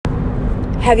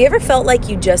Have you ever felt like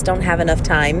you just don't have enough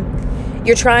time?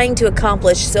 You're trying to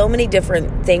accomplish so many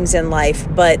different things in life,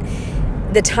 but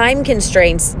the time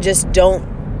constraints just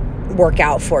don't work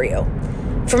out for you.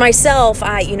 For myself,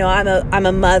 I'm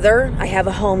a mother. I have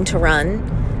a home to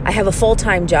run. I have a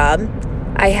full-time job.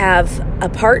 I have a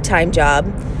part-time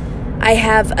job. I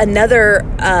have another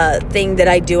thing that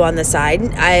I do on the side.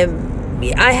 I'm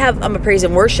a praise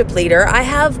and worship leader. I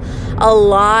have a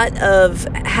lot of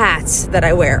hats that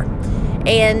I wear.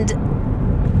 And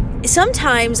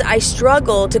sometimes I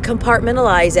struggle to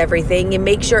compartmentalize everything and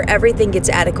make sure everything gets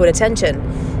adequate attention.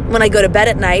 When I go to bed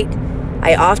at night,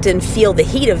 I often feel the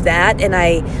heat of that, and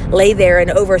I lay there and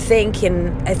overthink,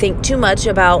 and I think too much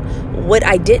about what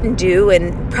I didn't do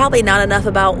and probably not enough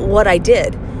about what I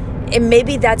did. And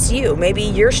maybe that's you. Maybe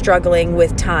you're struggling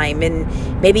with time,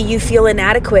 and maybe you feel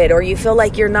inadequate, or you feel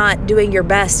like you're not doing your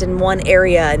best in one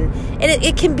area. And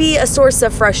it can be a source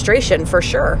of frustration for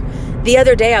sure. The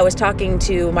other day I was talking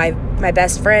to my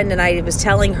best friend, and I was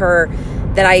telling her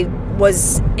that I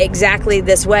was exactly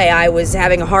this way. I was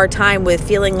having a hard time with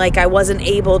feeling like I wasn't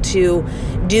able to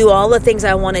do all the things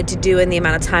I wanted to do in the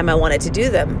amount of time I wanted to do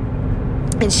them.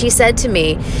 And she said to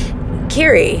me,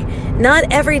 Carrie,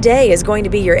 not every day is going to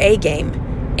be your A game.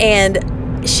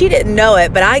 And she didn't know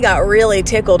it, but I got really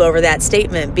tickled over that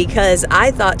statement, because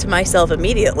I thought to myself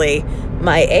immediately,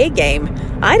 my A game?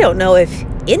 I don't know if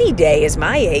any day is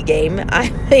my A game. I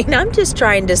mean, I'm just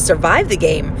trying to survive the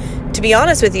game. To be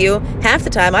honest with you, half the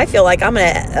time I feel like I'm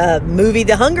in a movie,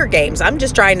 The Hunger Games. I'm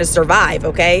just trying to survive,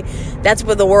 okay? That's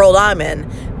what the world I'm in.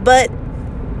 But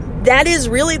that is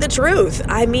really the truth.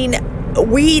 I mean,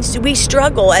 we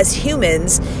struggle as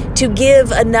humans to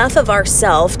give enough of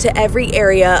ourselves to every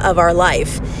area of our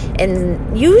life.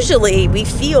 And usually we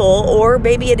feel, or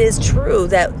maybe it is true,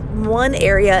 that one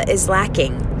area is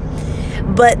lacking.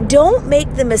 But don't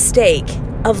make the mistake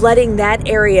of letting that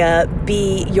area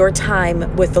be your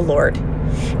time with the Lord.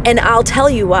 And I'll tell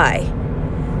you why.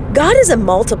 God is a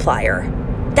multiplier.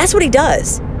 That's what he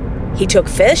does. He took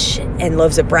fish and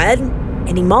loaves of bread,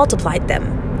 and he multiplied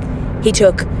them. He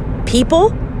took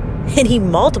people, and he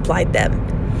multiplied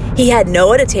them. He had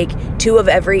Noah to take 2 of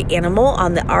every animal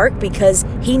on the ark because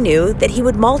he knew that he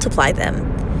would multiply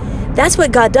them. That's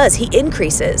what God does. He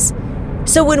increases.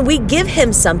 So when we give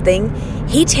him something,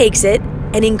 he takes it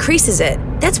and increases it.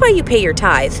 That's why you pay your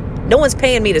tithe. No one's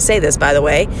paying me to say this, by the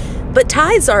way, but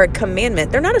tithes are a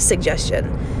commandment. They're not a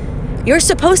suggestion. You're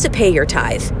supposed to pay your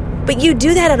tithe, but you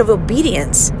do that out of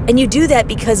obedience, and you do that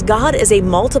because God is a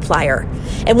multiplier.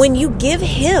 And when you give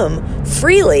him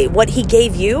freely what he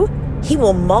gave you, he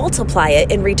will multiply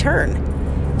it in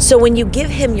return. So when you give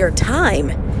him your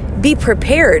time, be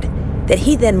prepared that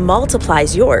he then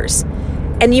multiplies yours.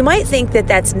 And you might think that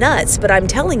that's nuts, but I'm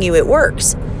telling you, it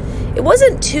works. It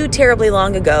wasn't too terribly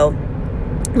long ago,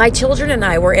 my children and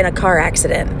I were in a car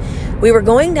accident. We were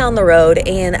going down the road,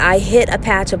 and I hit a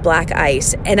patch of black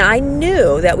ice, and I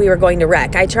knew that we were going to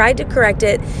wreck. I tried to correct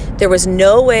it. There was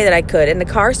no way that I could, and the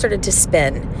car started to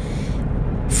spin.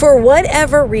 For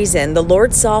whatever reason, the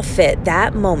Lord saw fit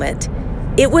that moment.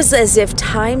 It was as if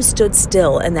time stood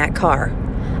still in that car.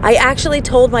 I actually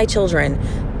told my children,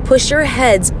 push your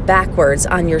heads backwards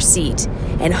on your seat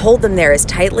and hold them there as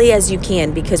tightly as you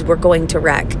can, because we're going to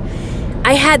wreck.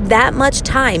 I had that much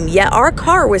time, yet our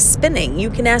car was spinning. You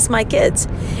can ask my kids.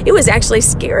 It was actually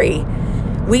scary.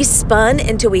 We spun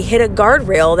until we hit a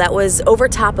guardrail that was over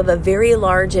top of a very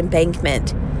large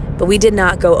embankment, but we did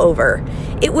not go over.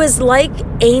 It was like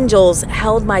angels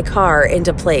held my car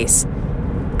into place.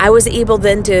 I was able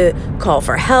then to call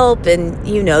for help, and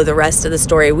you know the rest of the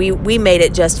story. We made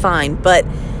it just fine, but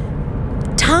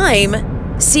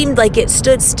time seemed like it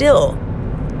stood still.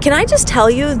 Can I just tell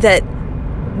you that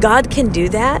God can do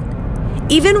that?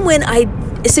 Even when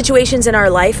situations in our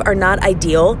life are not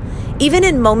ideal, even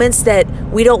in moments that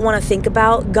we don't want to think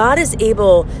about, God is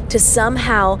able to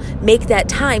somehow make that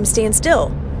time stand still.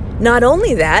 Not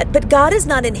only that, but God is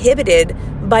not inhibited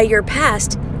by your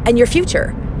past and your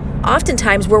future.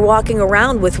 Oftentimes we're walking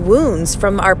around with wounds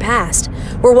from our past.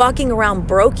 We're walking around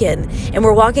broken, and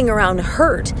we're walking around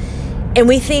hurt. And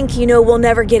we think, we'll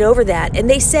never get over that. And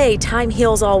they say time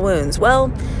heals all wounds.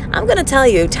 Well, I'm going to tell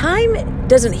you, time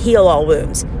doesn't heal all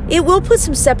wounds. It will put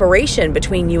some separation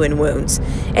between you and wounds.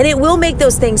 And it will make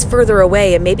those things further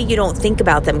away, and maybe you don't think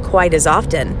about them quite as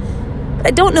often. But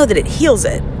I don't know that it heals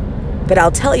it. But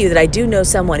I'll tell you that I do know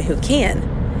someone who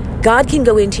can. God can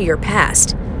go into your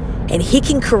past, and he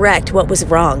can correct what was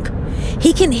wrong.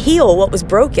 He can heal what was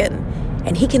broken,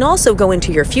 and he can also go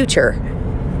into your future,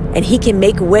 and he can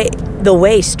make the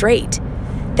way straight.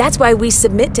 That's why we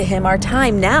submit to him our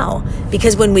time now,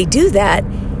 because when we do that,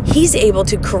 He's able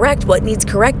to correct what needs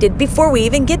corrected before we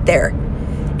even get there.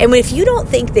 And if you don't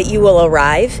think that you will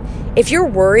arrive, if you're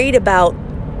worried about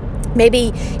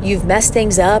maybe you've messed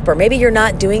things up, or maybe you're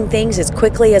not doing things as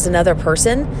quickly as another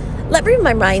person, let me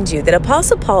remind you that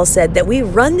Apostle Paul said that we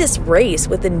run this race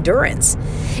with endurance.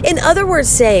 In other words,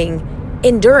 saying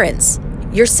endurance,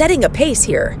 you're setting a pace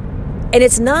here. And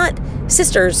it's not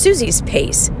Sister Susie's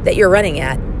pace that you're running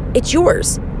at. It's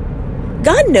yours.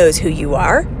 God knows who you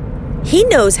are. He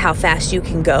knows how fast you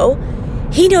can go.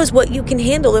 He knows what you can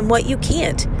handle and what you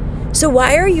can't. So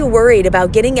why are you worried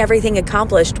about getting everything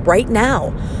accomplished right now?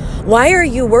 Why are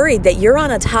you worried that you're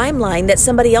on a timeline that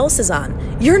somebody else is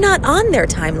on? You're not on their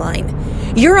timeline.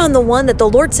 You're on the one that the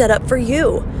Lord set up for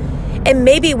you. And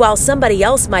maybe while somebody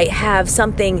else might have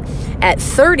something at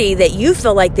 30 that you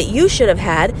feel like that you should have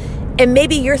had, and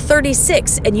maybe you're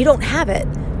 36 and you don't have it,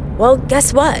 well,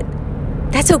 guess what?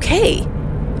 That's okay,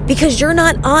 because you're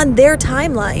not on their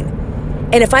timeline.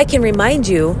 And if I can remind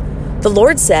you, the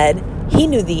Lord said He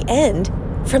knew the end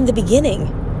from the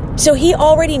beginning. So He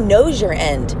already knows your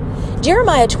end.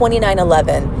 Jeremiah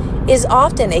 29:11 is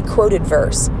often a quoted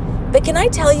verse. But can I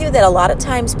tell you that a lot of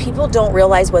times people don't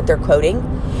realize what they're quoting?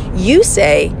 You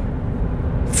say,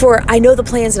 "For I know the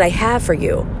plans that I have for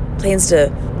you, plans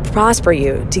to prosper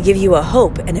you, to give you a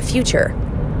hope and a future."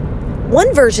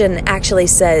 One version actually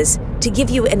says, to give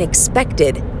you an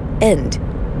expected end.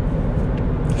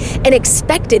 An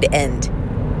expected end.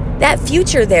 That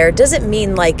future there doesn't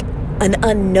mean like an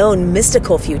unknown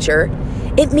mystical future.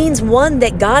 It means one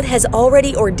that God has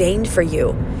already ordained for you.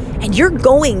 And you're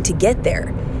going to get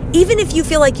there. Even if you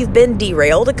feel like you've been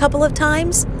derailed a couple of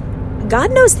times,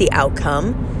 God knows the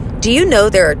outcome. Do you know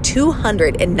there are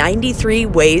 293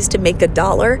 ways to make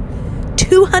 $1?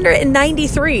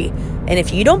 293. And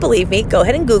if you don't believe me, go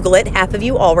ahead and Google it. Half of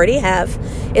you already have.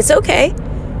 It's okay.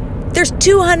 There's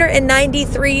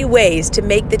 293 ways to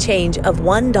make the change of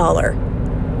 $1.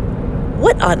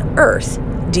 What on earth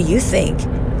do you think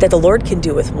that the Lord can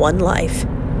do with one life?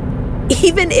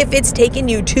 Even if it's taken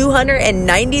you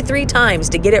 293 times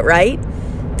to get it right,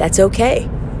 that's okay.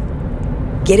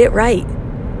 Get it right.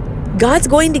 God's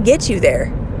going to get you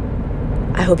there.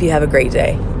 I hope you have a great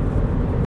day.